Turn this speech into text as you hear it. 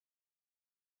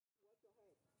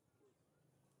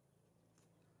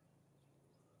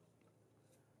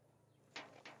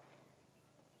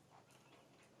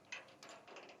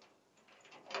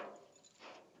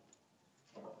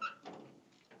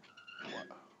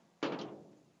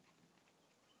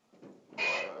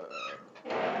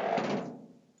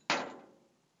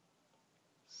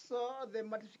The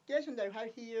modification that you have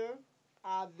here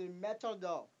are the metal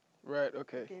door. Right,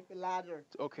 okay. Okay, the ladder.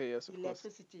 Okay, yes, of course.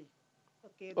 Electricity.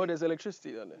 Okay. Oh, there's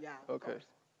electricity on there? Yeah, okay.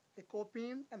 The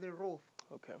coping and the roof.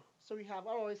 Okay. So we have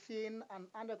always seen an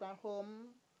underground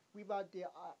home without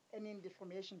any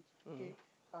deformation. Okay.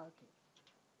 Okay.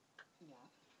 Yeah.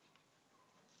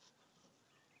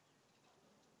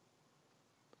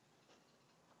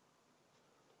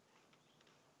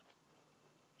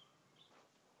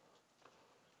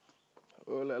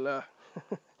 Oh la la.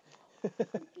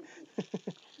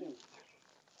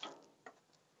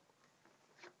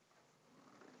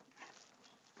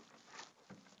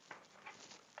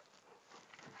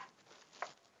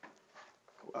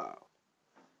 Wow.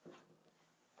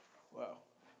 Wow.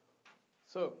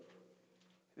 So,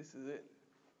 this is it.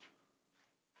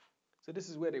 So this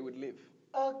is where they would live.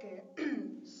 Okay.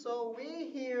 So we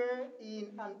here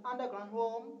in an underground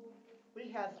home, we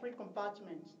have 3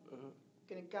 compartments.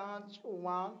 Can you count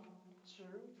 1, 2,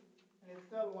 and the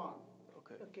third one?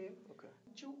 Okay. Okay. Okay.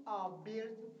 2 are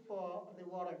built for the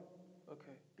water.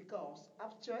 Okay. Because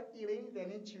after eating, they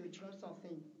need to drink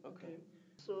something. Okay.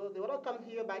 So the water comes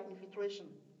here by infiltration.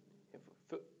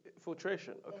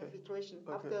 Filtration. Okay. Infiltration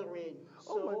Okay. after rain.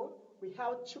 Oh So we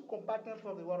have 2 compartments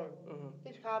for the water.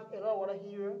 If you have a lot of water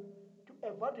here, to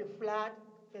avoid the flood,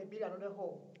 they build another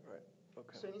hole. Right.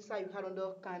 Okay. So inside you have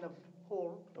another kind of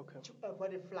hole to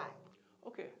avoid the flood.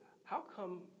 Okay. How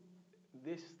come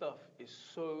this stuff is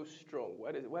so strong?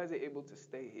 Why is it able to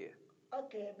stay here?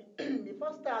 Okay.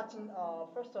 Before starting,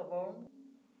 first of all,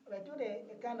 we do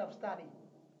a kind of study.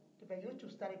 They used to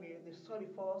study the soil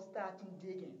before starting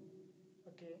digging.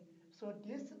 Okay. So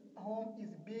this home is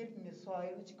built in a soil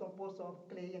which is composed of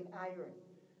clay and iron.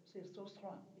 So it's so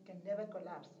strong. It can never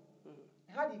collapse.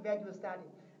 How the vet will study?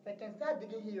 They can start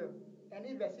digging here, and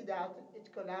if they see that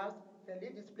it collapsed, they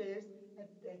leave this place and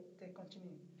they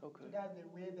continue. Okay. So that's the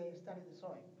way they study the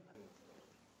soil.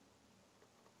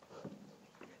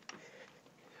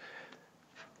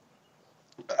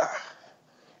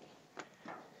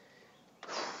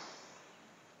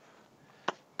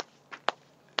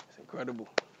 It's incredible.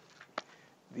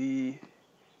 The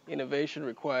innovation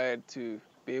required to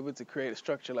be able to create a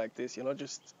structure like this, you're not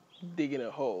just digging a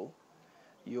hole,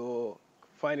 you're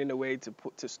finding a way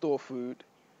to store food,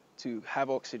 to have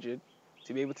oxygen,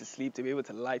 to be able to sleep, to be able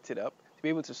to light it up, to be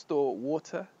able to store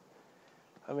water.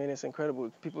 I mean, it's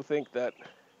incredible. People think that,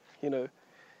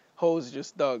 holes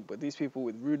just dug, but these people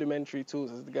with rudimentary tools,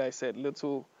 as the guy said,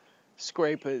 little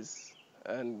scrapers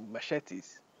and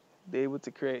machetes, they're able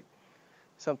to create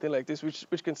something like this,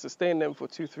 which can sustain them for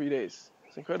 2-3 days.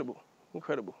 It's incredible,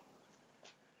 incredible.